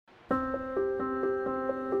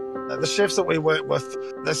The chefs that we work with,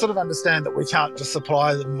 they sort of understand that we can't just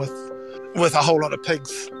supply them with a whole lot of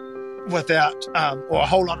pigs without, or a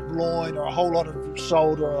whole lot of loin, or a whole lot of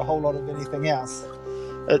shoulder, or a whole lot of anything else.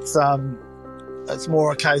 It's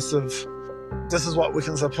more a case of, this is what we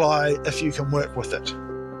can supply if you can work with it.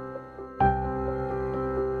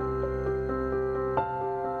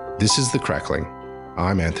 This is The Crackling.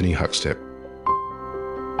 I'm Anthony Huckstep.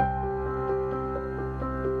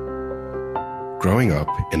 Growing up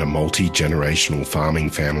in a multi-generational farming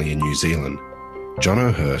family in New Zealand,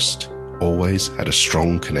 Jono Hurst always had a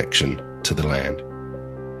strong connection to the land.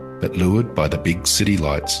 But lured by the big city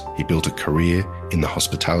lights, he built a career in the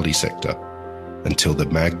hospitality sector until the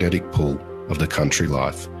magnetic pull of the country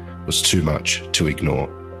life was too much to ignore.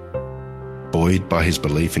 Buoyed by his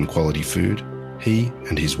belief in quality food, he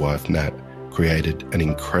and his wife Nat created an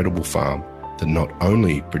incredible farm that not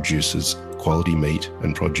only produces quality meat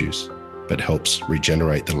and produce, but helps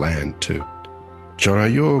regenerate the land too.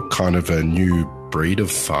 Jono, you're kind of a new breed of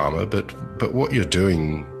farmer, but what you're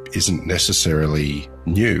doing isn't necessarily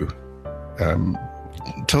new.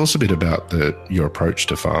 Tell us a bit about your approach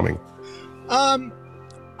to farming. I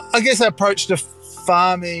guess our approach to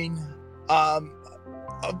farming, a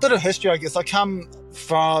bit of history, I guess. I come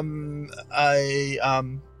from a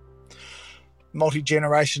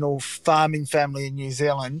multi-generational farming family in New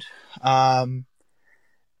Zealand, but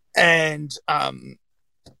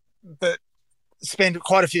spent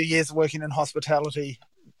quite a few years working in hospitality,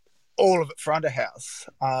 all of it front of house.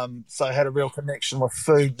 So I had a real connection with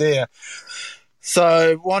food there.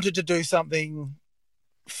 So wanted to do something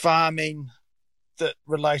farming that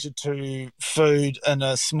related to food in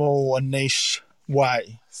a small and niche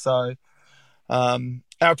way. So our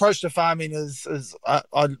approach to farming is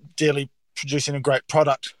ideally producing a great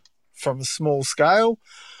product from a small scale,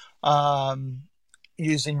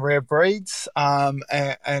 using rare breeds, and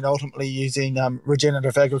ultimately using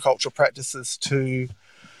regenerative agricultural practices to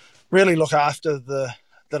really look after the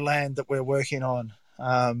land that we're working on,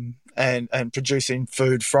 and producing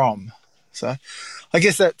food from. So I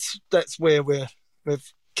guess that's where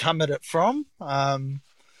we've come at it from.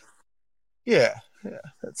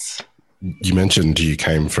 That's. You mentioned you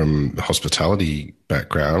came from a hospitality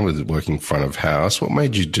background with working front of house. What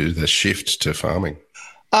made you do the shift to farming?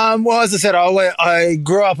 Well, as I said, I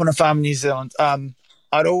grew up on a farm in New Zealand.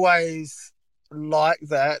 I'd always liked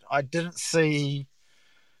that. I didn't see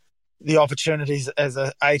the opportunities as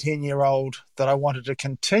an 18-year-old that I wanted to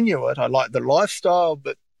continue it. I liked the lifestyle,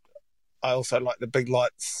 but I also liked the big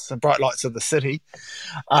lights and bright lights of the city.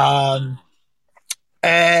 And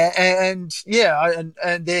then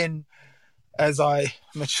as I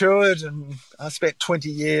matured, and I spent 20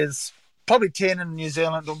 years, probably 10 in New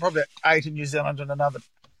Zealand, or probably 8 in New Zealand, and another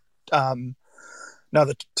 10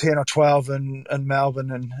 or 12 in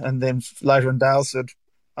Melbourne, and then later in Dalesford,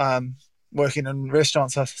 working in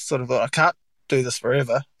restaurants. I sort of thought, I can't do this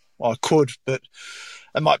forever. Well, I could, but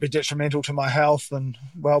it might be detrimental to my health and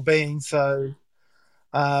well-being. So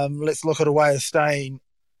let's look at a way of staying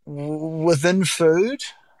within food,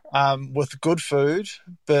 with good food,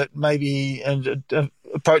 but maybe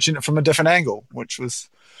approaching it from a different angle, which was,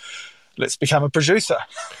 let's become a producer.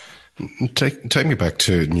 Take me back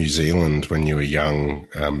to New Zealand when you were young.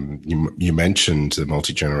 You mentioned the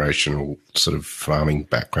multi-generational sort of farming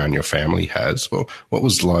background your family has. Well, what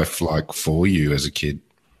was life like for you as a kid?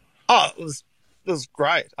 Oh, it was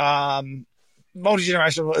great.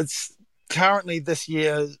 Multi-generational. It's currently, this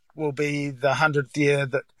year will be the 100th year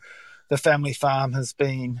that the family farm has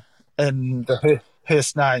been in the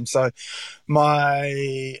Hurst name. So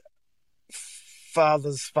my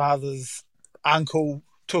father's uncle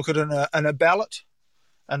took it in a ballot,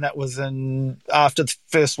 and that was after the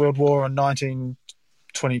First World War in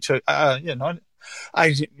 1922. It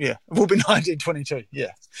will be 1922.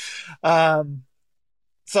 Yeah.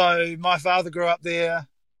 So my father grew up there,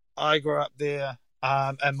 I grew up there,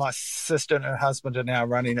 and my sister and her husband are now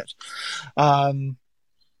running it.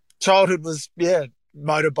 Childhood was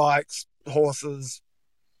motorbikes, horses,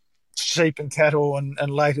 sheep and cattle, and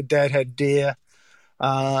later Dad had deer.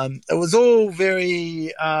 It was all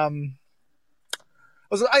very. It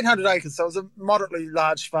was 800 acres, so it was a moderately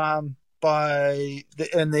large farm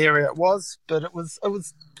in the area it was, but it was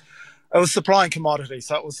supplying commodities.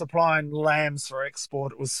 So it was supplying lambs for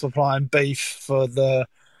export. It was supplying beef for the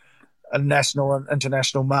national and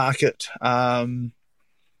international market.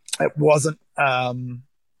 It wasn't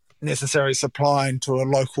necessarily supplying to a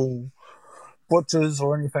local butchers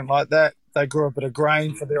or anything like that. They grew a bit of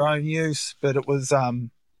grain for their own use, but it was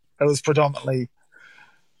predominantly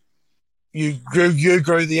you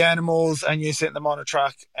grew the animals and you sent them on a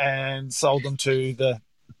truck and sold them to the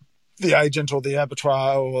the agent or the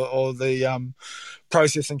abattoir or the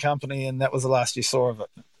processing company, and that was the last you saw of it.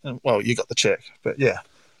 And, well, you got the check, but yeah.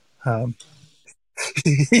 Um,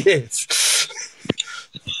 yes.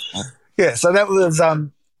 Yeah, so that was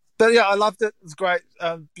but yeah, I loved it. It was great.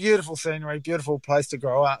 Beautiful scenery, beautiful place to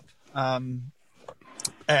grow up. And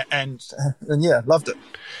yeah, loved it.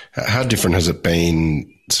 How different has it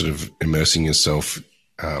been sort of immersing yourself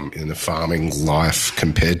in the farming life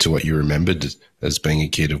compared to what you remembered as being a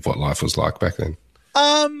kid of what life was like back then?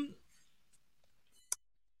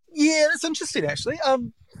 Yeah, it's interesting actually.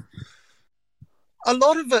 A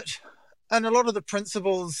lot of it and a lot of the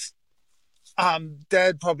principles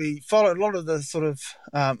Dad probably followed, a lot of the sort of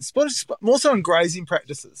more so in grazing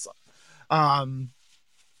practices. Um,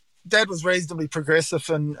 Dad was reasonably progressive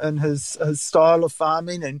in his style of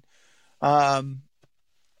farming, and um,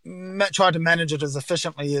 tried to manage it as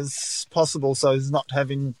efficiently as possible, so he's not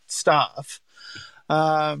having staff.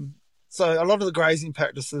 Um, so a lot of the grazing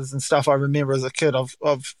practices and stuff I remember as a kid,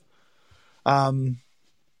 I've um,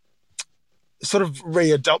 sort of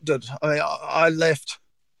readopted. I left.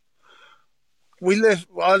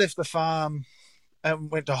 I left the farm and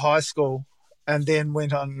went to high school, and then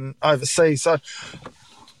went on overseas. So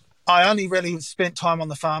I only really spent time on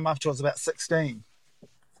the farm after I was about 16.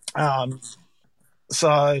 Um,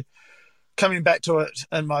 so coming back to it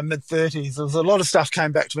in my mid 30s, there was a lot of stuff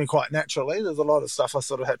came back to me quite naturally. There's a lot of stuff I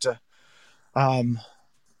sort of had to um,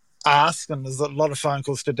 ask, and there's a lot of phone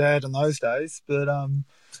calls to Dad in those days. But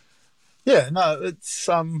yeah, no, it's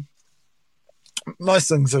most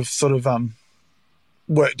things have sort of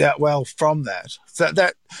worked out well from that. So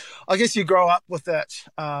that I guess you grow up with that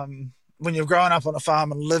when you're growing up on a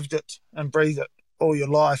farm and lived it and breathed it all your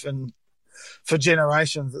life and for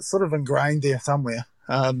generations. It's sort of ingrained there somewhere.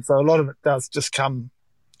 So a lot of it does just come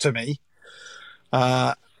to me,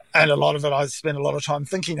 and a lot of it I spend a lot of time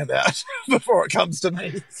thinking about before it comes to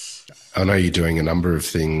me. I know you're doing a number of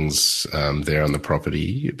things there on the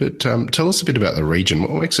property, but tell us a bit about the region.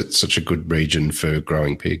 What makes it such a good region for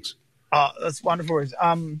growing pigs? That's wonderful.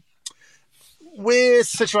 We're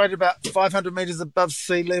situated about 500 metres above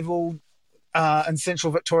sea level in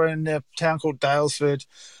central Victoria in a town called Dalesford.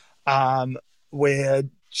 We're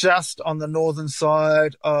just on the northern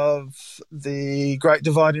side of the Great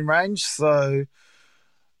Dividing Range, so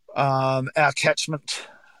our catchment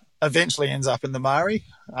eventually ends up in the Murray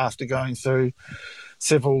after going through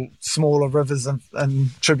several smaller rivers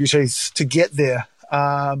and tributaries to get there.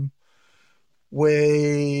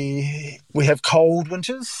 We have cold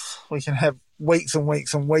winters. We can have weeks and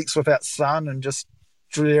weeks and weeks without sun and just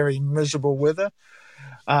dreary, miserable weather.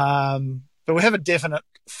 But we have a definite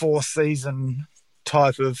four-season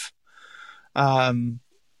type of we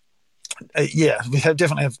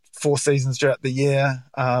definitely have four seasons throughout the year.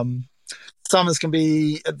 Summers can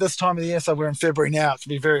be at this time of the year, so we're in February now. It can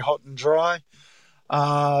be very hot and dry,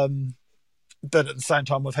 but at the same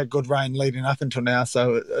time, we've had good rain leading up until now,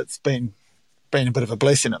 so it's been a bit of a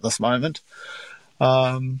blessing at this moment.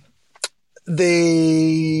 Our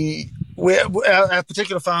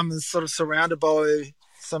particular farm is sort of surrounded by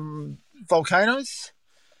some volcanoes,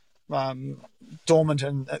 dormant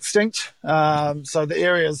and extinct. So the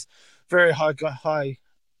area is very high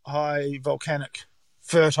volcanic,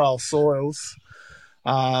 fertile soils.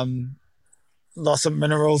 Lots of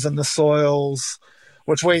minerals in the soils,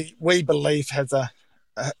 which we believe has a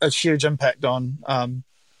huge impact on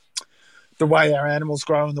the way our animals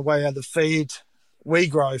grow and the way the feed we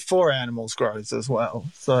grow for animals grows as well.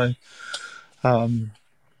 So the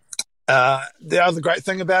other great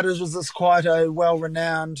thing about it is it's quite a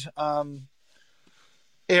well-renowned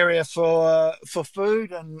area for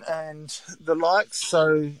food and the likes.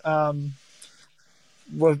 So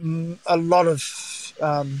with a lot of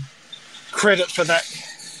credit for that.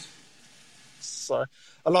 So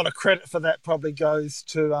a lot of credit for that probably goes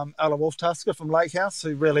to Ella Wolf-Tusker from Lake House,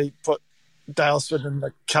 who really put Dalesford and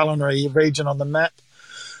the culinary region on the map.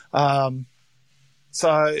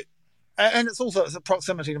 So, and it's also a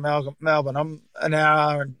proximity to Melbourne. I'm an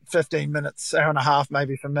hour and 15 minutes, hour and a half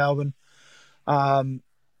maybe from Melbourne,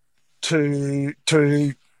 to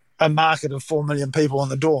a market of 4 million people on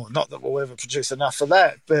the door. Not that we'll ever produce enough for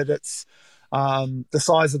that, but it's the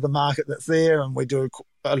size of the market that's there, and we do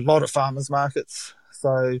a lot of farmers markets.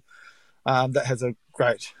 So that has a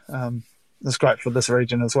great, it's great for this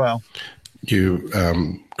region as well. You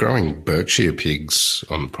growing Berkshire pigs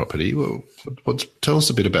on property. Well, tell us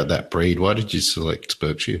a bit about that breed. Why did you select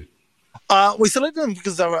Berkshire? We selected them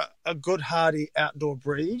because they were a good, hardy outdoor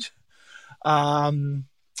breed.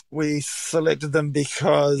 We selected them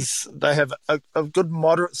because they have a good,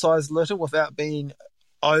 moderate-sized litter without being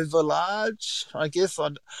over large, I guess.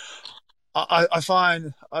 I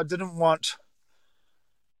find I didn't want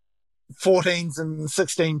 14s and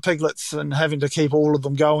 16 piglets and having to keep all of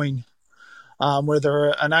them going. Whether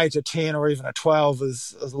an 8, a 10, or even a 12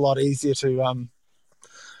 is a lot easier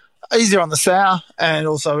easier on the sow, and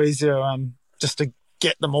also easier just to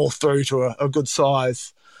get them all through to a good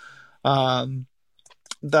size. Um,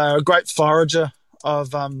 they're a great forager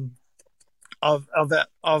of the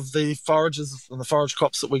forages and the forage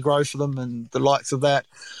crops that we grow for them, and the likes of that.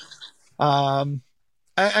 And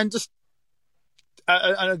just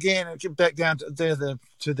and again, get back down to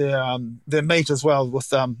their meat as well, with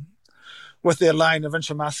their lane of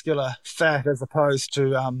intramuscular fat as opposed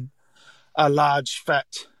to a large back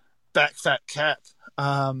fat cap,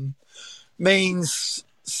 means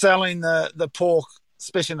selling the pork,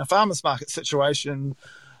 especially in a farmer's market situation.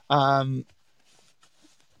 Well,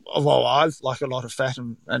 I like a lot of fat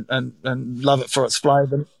and love it for its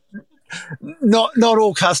flavour. Not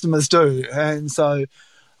all customers do, and so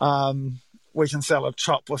we can sell a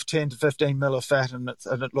chop with 10 to 15 mil of fat, and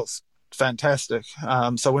it looks fantastic.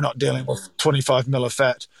 So we're not dealing with 25 mil of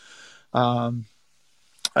fat.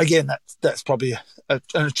 Again, that's probably an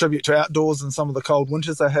attribute to outdoors and some of the cold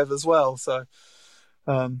winters they have as well. So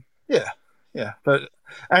yeah, but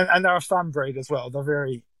and they're a fun breed as well. They're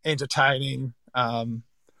very entertaining,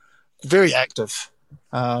 very active.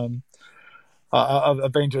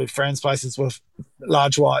 I've been to friends' places with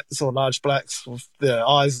large whites or large blacks with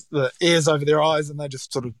the ears over their eyes, and they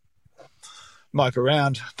just sort of mope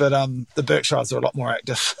around. But the Berkshires are a lot more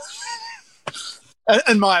active,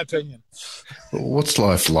 in my opinion. What's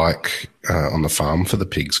life like on the farm for the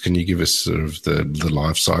pigs? Can you give us sort of the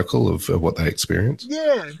life cycle of what they experience?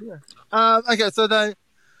 Yeah. Okay, so they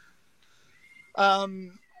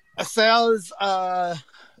sows are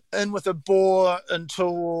in with a boar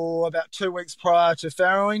until about 2 weeks prior to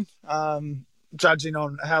farrowing, judging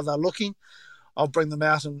on how they're looking. I'll bring them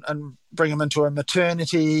out and bring them into a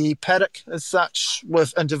maternity paddock as such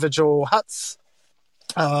with individual huts.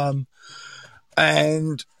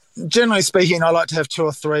 And generally speaking, I like to have 2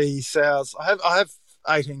 or 3 sows. I have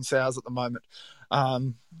 18 sows at the moment.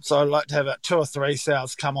 So I like to have about 2 or 3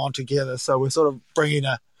 sows come on together. So we're sort of bringing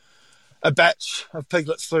a batch of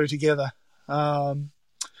piglets through together.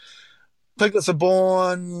 Piglets are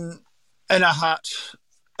born in a hut,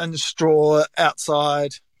 in straw,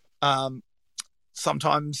 outside.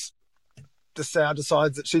 Sometimes the sow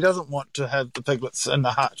decides that she doesn't want to have the piglets in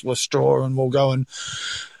the hut with straw, and will go and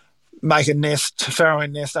make a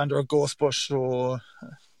farrowing nest under a gorse bush. Or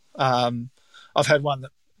I've had one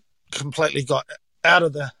that completely got out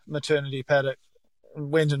of the maternity paddock,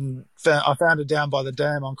 went and I found her down by the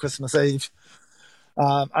dam on Christmas Eve,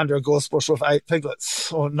 under a gorse bush with 9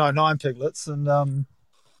 piglets. And I'm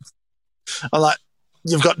like,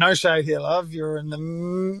 you've got no shade here, love. You're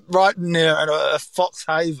right near a fox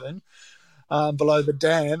haven below the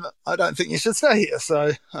dam. I don't think you should stay here.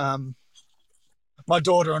 So my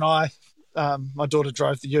daughter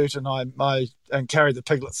drove the ute, and carried the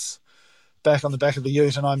piglets back on the back of the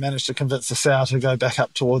ute, and I managed to convince the sow to go back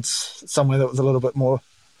up towards somewhere that was a little bit more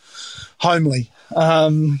homely.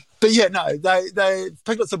 But yeah, no, they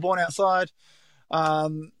piglets are born outside.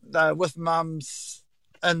 They're with mums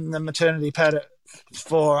in the maternity paddock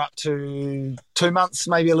for up to 2 months,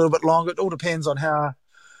 maybe a little bit longer. It all depends on how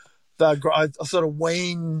they grow. I sort of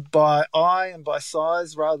wean by eye and by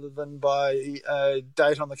size rather than by a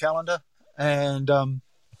date on the calendar. And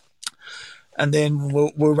then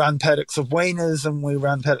we'll run paddocks of weaners, and we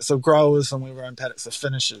run paddocks of growers, and we run paddocks of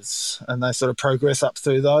finishers, and they sort of progress up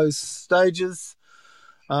through those stages.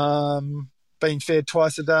 Being fed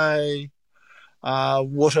twice a day,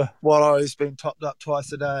 water wallows being topped up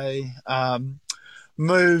twice a day,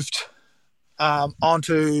 moved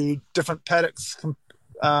onto different paddocks,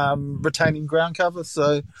 retaining ground cover.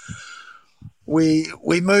 So we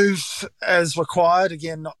move as required.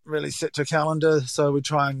 Again, not really set to calendar. So we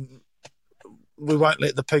won't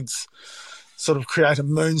let the pigs sort of create a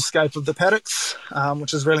moonscape of the paddocks,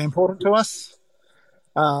 which is really important to us.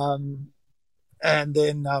 And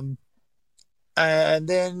then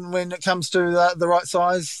when it comes to the right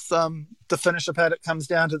size, the finisher paddock comes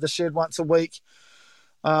down to the shed once a week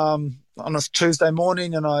on a Tuesday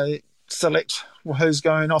morning, and I select who's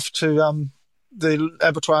going off to the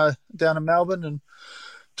abattoir down in Melbourne and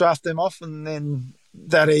draft them off. And then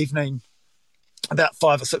that evening, about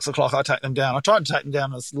 5 or 6 o'clock, I take them down. I try to take them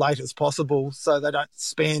down as late as possible so they don't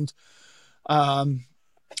spend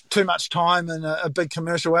too much time in a big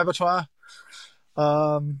commercial abattoir.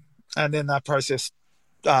 And then they're processed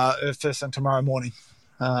first thing tomorrow morning.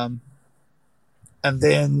 and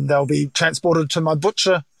then they'll be transported to my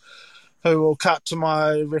butcher, who will cut to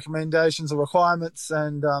my recommendations or requirements,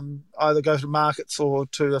 and either go to markets or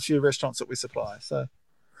to a few restaurants that we supply. So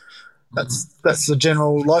that's the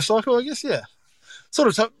general life cycle, I guess. Yeah, sort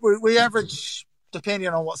of. We average, depending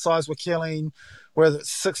on what size we're killing, whether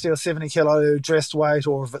it's 60 or 70 kilo dressed weight,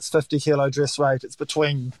 or if it's 50 kilo dressed weight, it's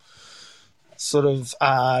between sort of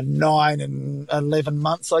 9 and 11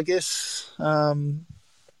 months, I guess,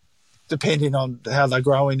 depending on how they're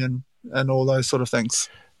growing and all those sort of things.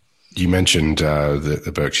 You mentioned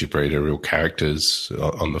the Berkshire breed are real characters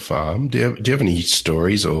on the farm. Do you have any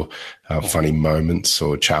stories or funny moments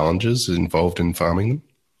or challenges involved in farming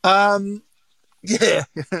them? Yeah,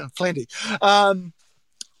 plenty.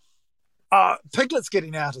 Piglets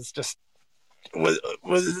getting out is just was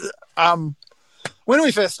when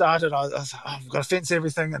we first started. I was like, I've got to fence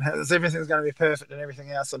everything, and everything's going to be perfect and everything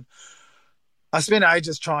else. And I spent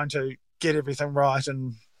ages trying to get everything right.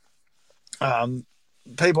 And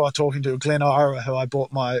people I'm talking to, Glenn Ira, who I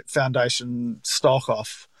bought my foundation stock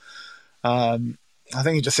off, I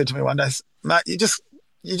think he just said to me one day, "Mate, you just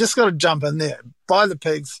got to jump in there, buy the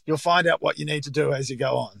pigs. You'll find out what you need to do as you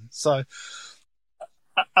go on." So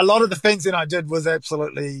a lot of the fencing I did was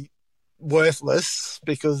absolutely worthless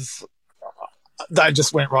because they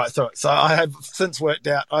just went right through it. So I have since worked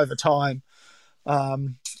out over time,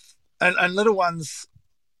 and little ones,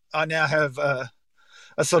 I now have a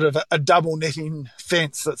sort of a double netting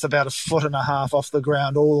fence that's about 1.5 feet off the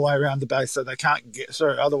ground all the way around the base, so they can't get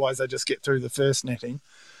through. Otherwise, they just get through the first netting,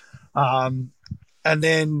 and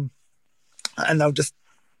they'll just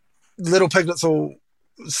little piglets or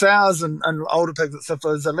sows and older piglets. If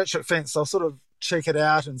there's an electric fence, they'll sort of check it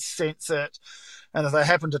out and sense it, and if they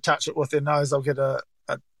happen to touch it with their nose, they'll get a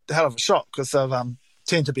hell of a shock because they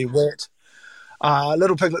tend to be wet.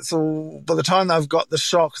 Little piglets will, by the time they've got the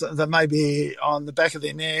shock, they may be on the back of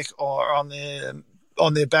their neck or on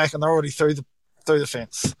their back, and they're already through the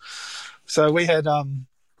fence. So we had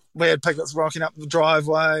piglets rocking up the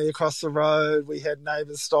driveway across the road. We had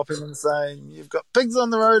neighbours stopping and saying, "You've got pigs on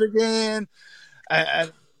the road again."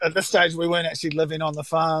 And at this stage, we weren't actually living on the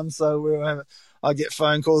farm, so I get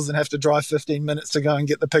phone calls and have to drive 15 minutes to go and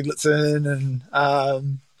get the piglets in.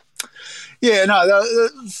 And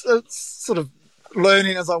it's sort of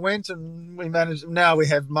learning as I went, and we managed. Now we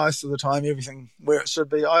have most of the time everything where it should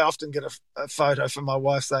be. I often get a photo from my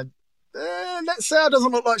wife saying, "That sow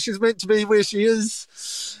doesn't look like she's meant to be where she is,"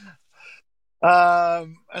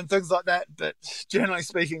 and things like that. But generally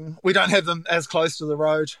speaking, we don't have them as close to the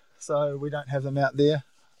road, so we don't have them out there.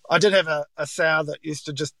 I did have a sow that used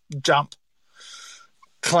to just jump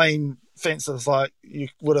clean fences, like you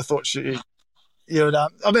would have thought you would. I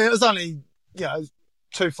mean, it was only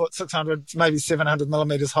 2 foot 600, maybe 700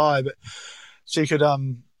 millimeters high, but she could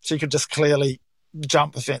just clearly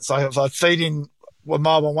jump a fence. Like if I'd feed in a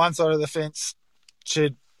mob on one side of the fence,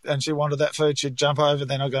 she wanted that food, she'd jump over.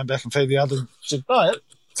 Then I'd go back and feed the other. She'd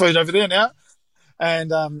food over there now,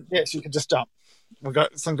 and she could just jump. We've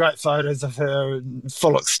got some great photos of her in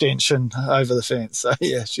full extension over the fence. So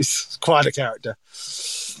yeah, she's quite a character.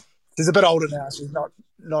 She's a bit older now. She's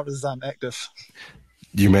not as active.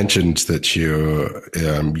 You mentioned that you're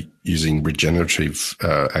using regenerative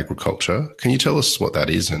agriculture. Can you tell us what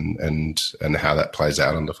that is and how that plays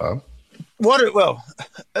out on the farm?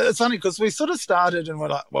 It's funny because we sort of started and we're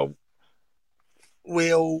like, well,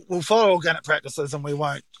 we'll follow organic practices and we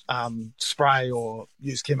won't spray or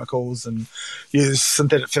use chemicals and use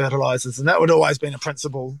synthetic fertilizers. And that would always been a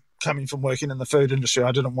principle coming from working in the food industry.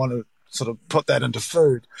 I didn't want to sort of put that into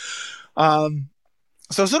food.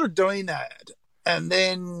 So sort of doing that. And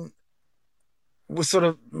then we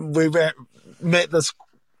met this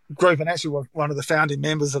group, and actually were one of the founding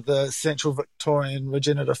members of the Central Victorian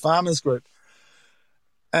Regenerative Farmers Group.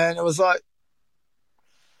 And it was like,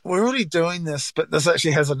 we're already doing this, but this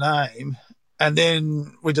actually has a name. And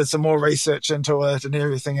then we did some more research into it and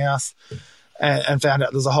everything else, and found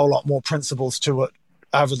out there's a whole lot more principles to it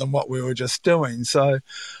other than what we were just doing. So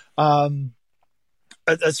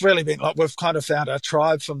it's really been like we've kind of found our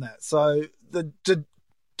tribe from that. So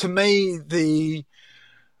to me, the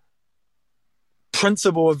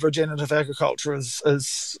principle of regenerative agriculture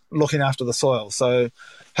is looking after the soil. So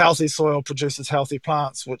healthy soil produces healthy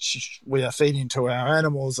plants, which we are feeding to our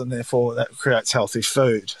animals, and therefore that creates healthy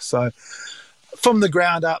food. So from the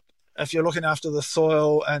ground up, if you're looking after the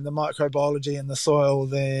soil and the microbiology in the soil,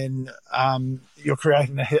 then you're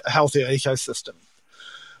creating a healthier ecosystem.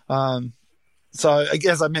 So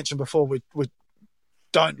as I mentioned before, we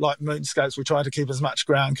don't like moonscapes. We try to keep as much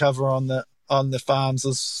ground cover on the farms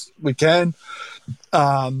as we can.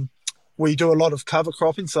 We do a lot of cover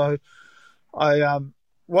cropping, so I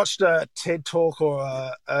watched a TED talk or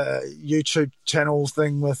a YouTube channel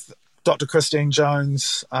thing with Dr. Christine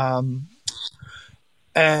Jones, and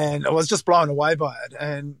I was just blown away by it.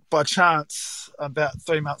 And by chance, about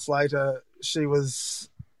 3 months later, she was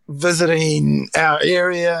visiting our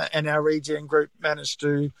area, and our regen group managed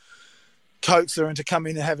to coax her into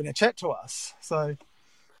coming and having a chat to us. So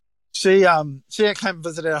she came and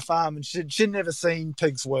visited our farm, and she'd never seen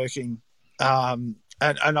pigs working. And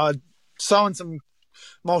I'd sown some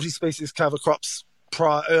multi-species cover crops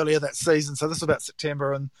earlier that season. So this was about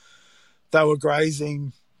September, and they were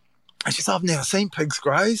grazing. And she said, "I've never seen pigs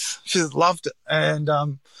graze." She just loved it, and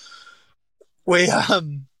we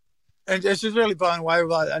and she was really blown away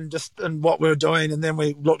by it and what we were doing. And then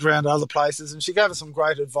we looked around at other places, and she gave us some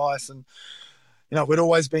great advice. And we'd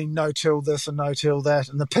always been no-till this and no-till that,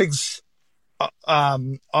 and the pigs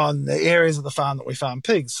on the areas of the farm that we farm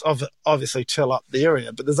pigs obviously till up the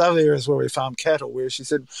area, but there's other areas where we farm cattle where she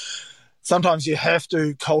said sometimes you have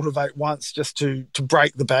to cultivate once just to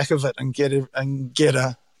break the back of it and get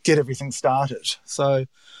everything started. So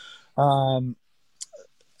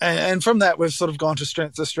and from that we've sort of gone to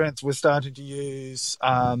strength to strength. We're starting to use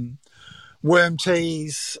worm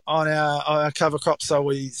teas on our cover crop, so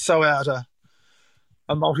we sow out a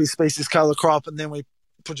multi-species cover crop, and then we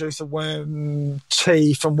produce a worm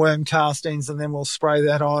tea from worm castings, and then we'll spray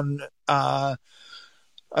that on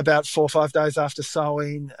about 4 or 5 days after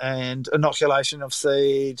sowing, and inoculation of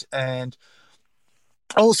seed, and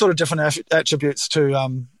all sort of different attributes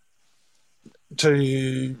to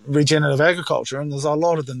regenerative agriculture. And there's a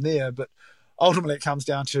lot of them there, but ultimately it comes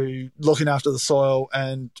down to looking after the soil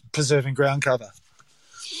and preserving ground cover.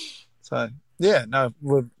 So yeah, no,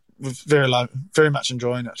 we're very much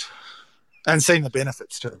enjoying it and seeing the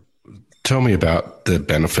benefits too. Tell me about the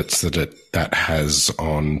benefits that has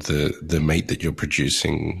on the meat that you're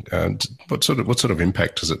producing. What sort of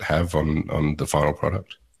impact does it have on the final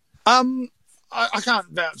product? I can't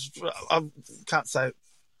vouch. I can't say it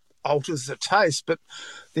alters the taste, but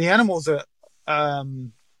the animals are,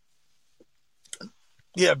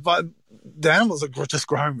 but the animals are just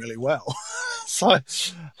growing really well. So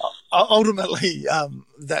ultimately,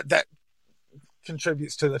 that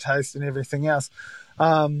contributes to the taste and everything else.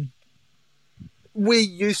 We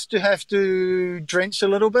used to have to drench a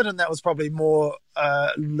little bit, and that was probably more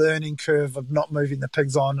a learning curve of not moving the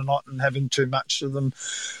pigs on and not and having too much of them.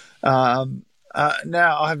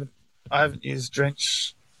 Now I haven't used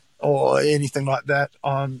drench or anything like that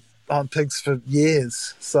on pigs for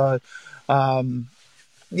years. So I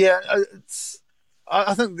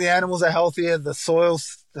think the animals are healthier, the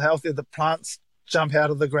soil's healthier, the plants jump out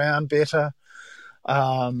of the ground better.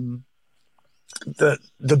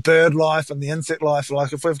 The bird life and the insect life,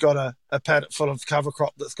 like if we've got a paddock full of cover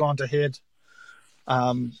crop that's gone to head,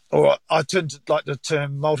 or I tend to like the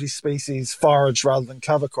term multi-species forage rather than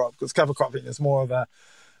cover crop, because cover cropping is more of a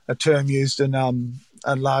term used in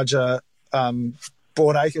larger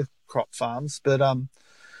broad acre crop farms. But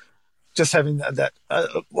just having that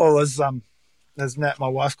as Nat, my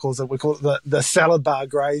wife, calls it, we call it the salad bar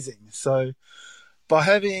grazing. So by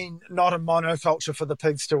having not a monoculture for the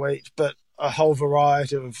pigs to eat, but a whole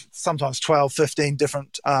variety of sometimes 12, 15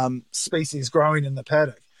 different species growing in the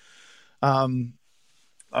paddock. I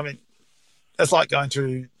mean, it's like going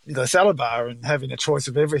to the salad bar and having a choice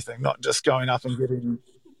of everything, not just going up and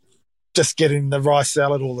getting the rice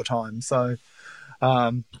salad all the time. So,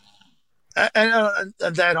 and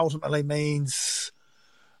that ultimately means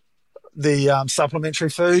the supplementary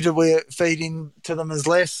food we're feeding to them is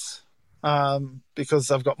less, because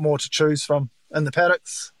they've got more to choose from in the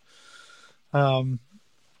paddocks. And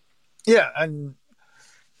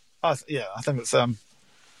I think it's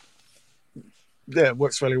it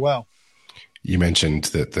works really well. You mentioned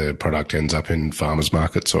that the product ends up in farmers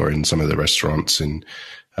markets or in some of the restaurants in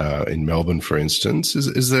Melbourne, for instance.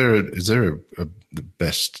 Is there a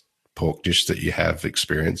best pork dish that you have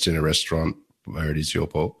experienced in a restaurant where it is your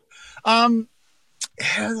pork? Right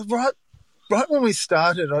when we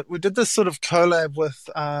started, we did this sort of collab with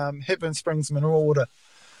Hepburn Springs Mineral Water,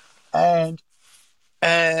 and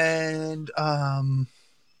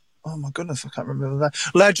oh my goodness, I can't remember that,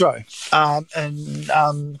 Ladro,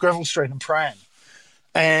 and Greville Street in Pran,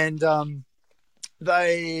 and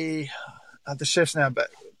they the chef's now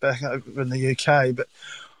back over in the UK, but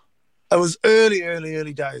it was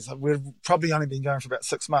early days. We've probably only been going for about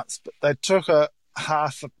 6 months, but they took a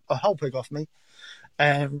whole pig off me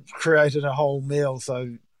and created a whole meal.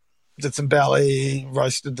 So did some belly,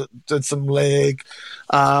 did some leg,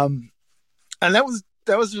 and that was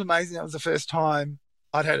amazing. That was the first time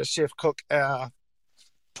I'd had a chef cook our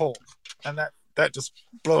pork, and that just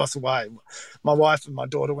blew us away. My wife and my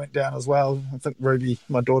daughter went down as well. I think Ruby,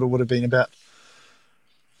 my daughter, would have been about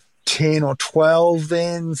 10 or 12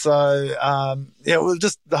 then. So, yeah, it was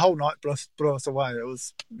just the whole night blew us away. It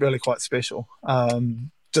was really quite special.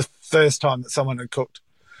 Just first time that someone had cooked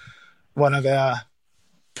one of our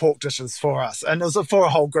pork dishes for us. And it was for a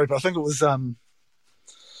whole group. I think it was,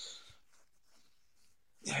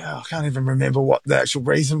 yeah, I can't even remember what the actual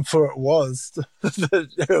reason for it was.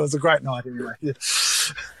 It was a great night anyway. Yeah.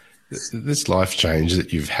 This life change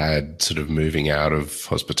that you've had sort of moving out of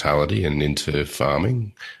hospitality and into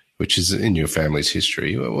farming, which is in your family's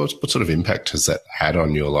history, what sort of impact has that had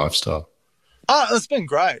on your lifestyle? Oh, it's been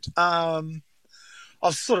great.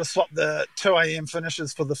 I've sort of swapped the 2 a.m.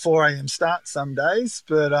 finishes for the 4 a.m. start some days,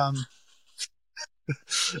 but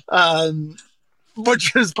um,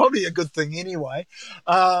 which is probably a good thing anyway.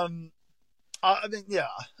 I mean, yeah,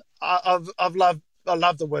 I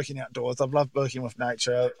love the working outdoors. I've loved working with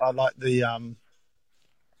nature. I like the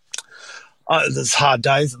there's hard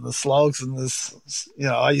days and the slogs and there's,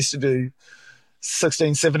 I used to do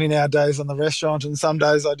 16, 17-hour days on the restaurant, and some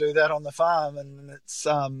days I do that on the farm, and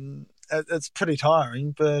it's pretty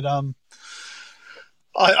tiring. But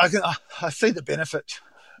I see the benefit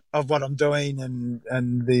of what I'm doing,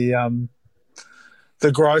 and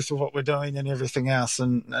the growth of what we're doing and everything else,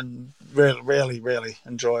 and really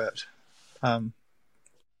enjoy it.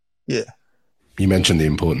 Yeah. You mentioned the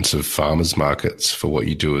importance of farmers markets for what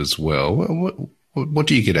you do as well. What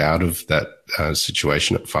do you get out of that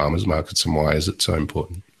situation at farmers markets, and why is it so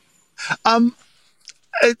important?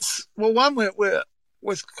 It's one we're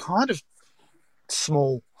kind of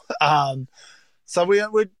small, so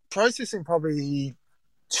we're processing probably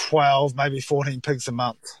 12, maybe 14 pigs a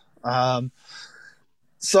month.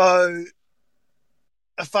 So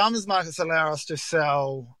farmers markets allow us to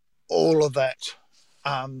sell all of that.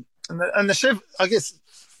 And the chef, I guess,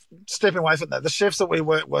 stepping away from that, the chefs that we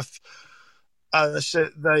work with, they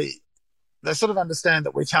sort of understand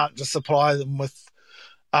that we can't just supply them with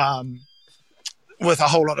a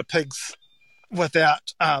whole lot of pigs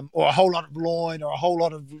without, or a whole lot of loin, or a whole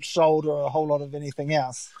lot of shoulder, or a whole lot of anything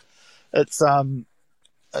else. It's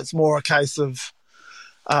more a case of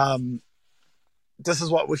this is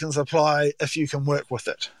what we can supply if you can work with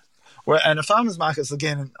it. And the farmers markets,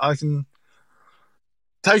 again, I can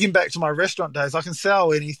taking back to my restaurant days, I can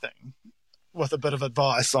sell anything with a bit of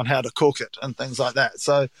advice on how to cook it and things like that.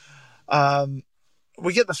 So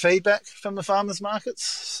we get the feedback from the farmers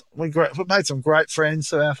markets. We've made some great friends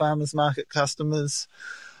to our farmers market customers.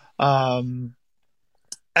 And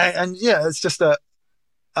yeah, it's just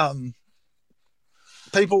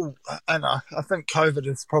people, and I think COVID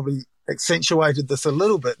has probably accentuated this a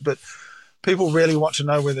little bit, but people really want to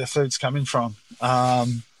know where their food's coming from.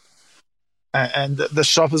 And the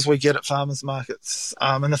shoppers we get at farmers markets,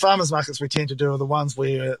 and the farmers markets we tend to do are the ones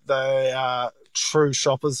where they are true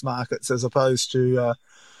shoppers markets, as opposed to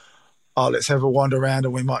let's have a wander around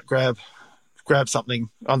and we might grab something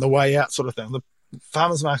on the way out, sort of thing. The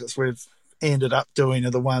farmers markets we've ended up doing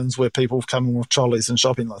are the ones where people come in with trolleys and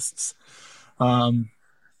shopping lists, and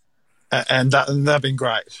they've been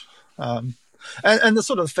great. And the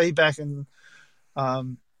sort of feedback, and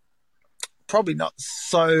probably not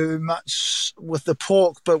so much with the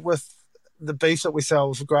pork, but with the beef that we sell,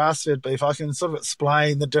 with grass-fed beef, I can sort of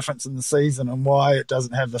explain the difference in the season and why it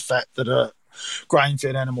doesn't have the fat that a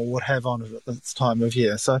grain-fed animal would have on it at this time of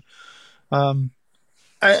year. So, and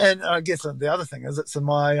I guess the other thing is it's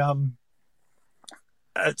my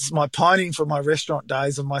pining for my restaurant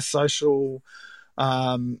days and my social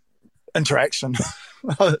interaction.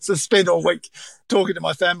 So spend all week talking to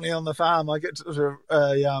my family on the farm. I get to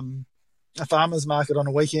a farmer's market on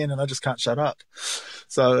a weekend and I just can't shut up.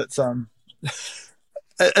 So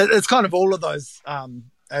it's kind of all of those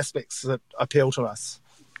aspects that appeal to us.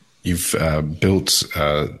 You've built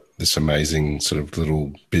this amazing sort of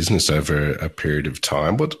little business over a period of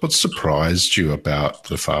time. What surprised you about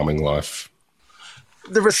the farming life?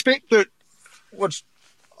 The respect that, which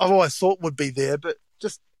I've always thought would be there, but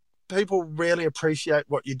just people really appreciate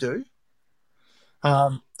what you do.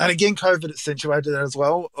 And again, COVID accentuated that as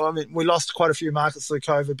well. I mean, we lost quite a few markets through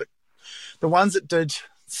COVID, but the ones that did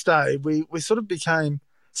stay, we sort of became,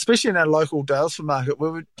 especially in our local Dalesford market, we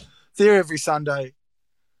were there every Sunday.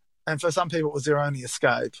 And for some people, it was their only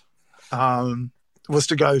escape, was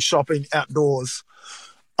to go shopping outdoors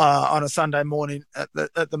on a Sunday morning at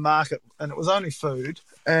the market. And it was only food.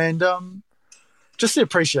 And just the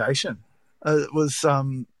appreciation. It was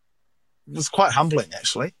quite humbling,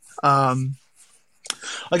 actually.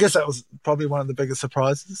 I guess that was probably one of the biggest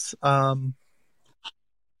surprises.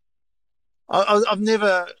 I've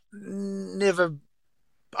never.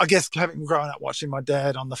 I guess having grown up watching my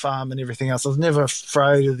dad on the farm and everything else, I was never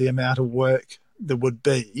afraid of the amount of work there would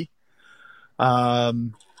be.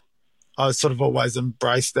 Um, I sort of always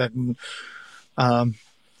embraced that, um,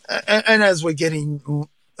 and as we're getting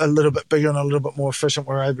a little bit bigger and a little bit more efficient,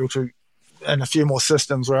 we're able to, and a few more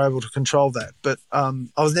systems, we're able to control that. But I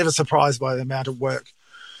was never surprised by the amount of work.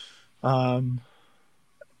 I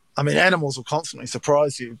mean, animals will constantly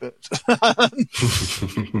surprise you, but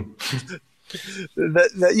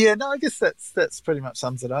yeah, no, I guess that's pretty much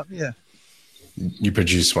sums it up. Yeah. You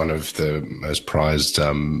produce one of the most prized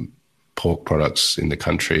pork products in the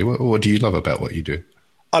country. What do you love about what you do?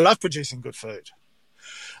 I love producing good food.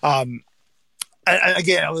 And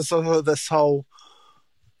again, it was sort of this whole,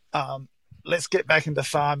 let's get back into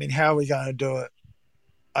farming. How are we going to do it?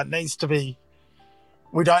 It needs to be,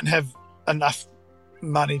 we don't have enough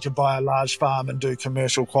money to buy a large farm and do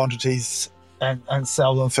commercial quantities and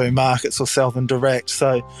sell them through markets or sell them direct.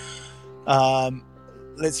 So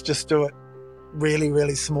let's just do it really,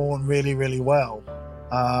 really small and really, really well.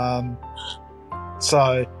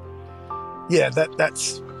 So yeah,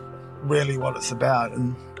 that's really what it's about.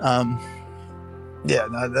 And yeah,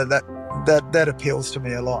 no, that appeals to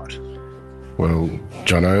me a lot. Well,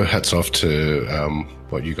 Jono, hats off to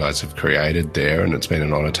what you guys have created there, and it's been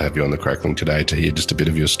an honour to have you on The Crackling today to hear just a bit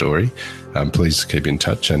of your story. Please keep in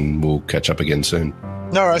touch and we'll catch up again soon.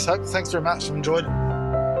 No worries, thanks very much. I enjoyed it.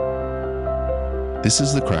 This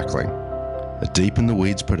is The Crackling, a Deep in the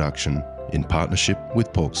Weeds production in partnership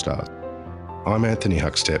with Porkstars. I'm Anthony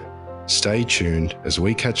Huckstep. Stay tuned as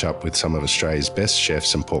we catch up with some of Australia's best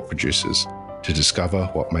chefs and pork producers to discover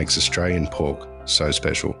what makes Australian pork so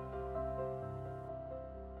special.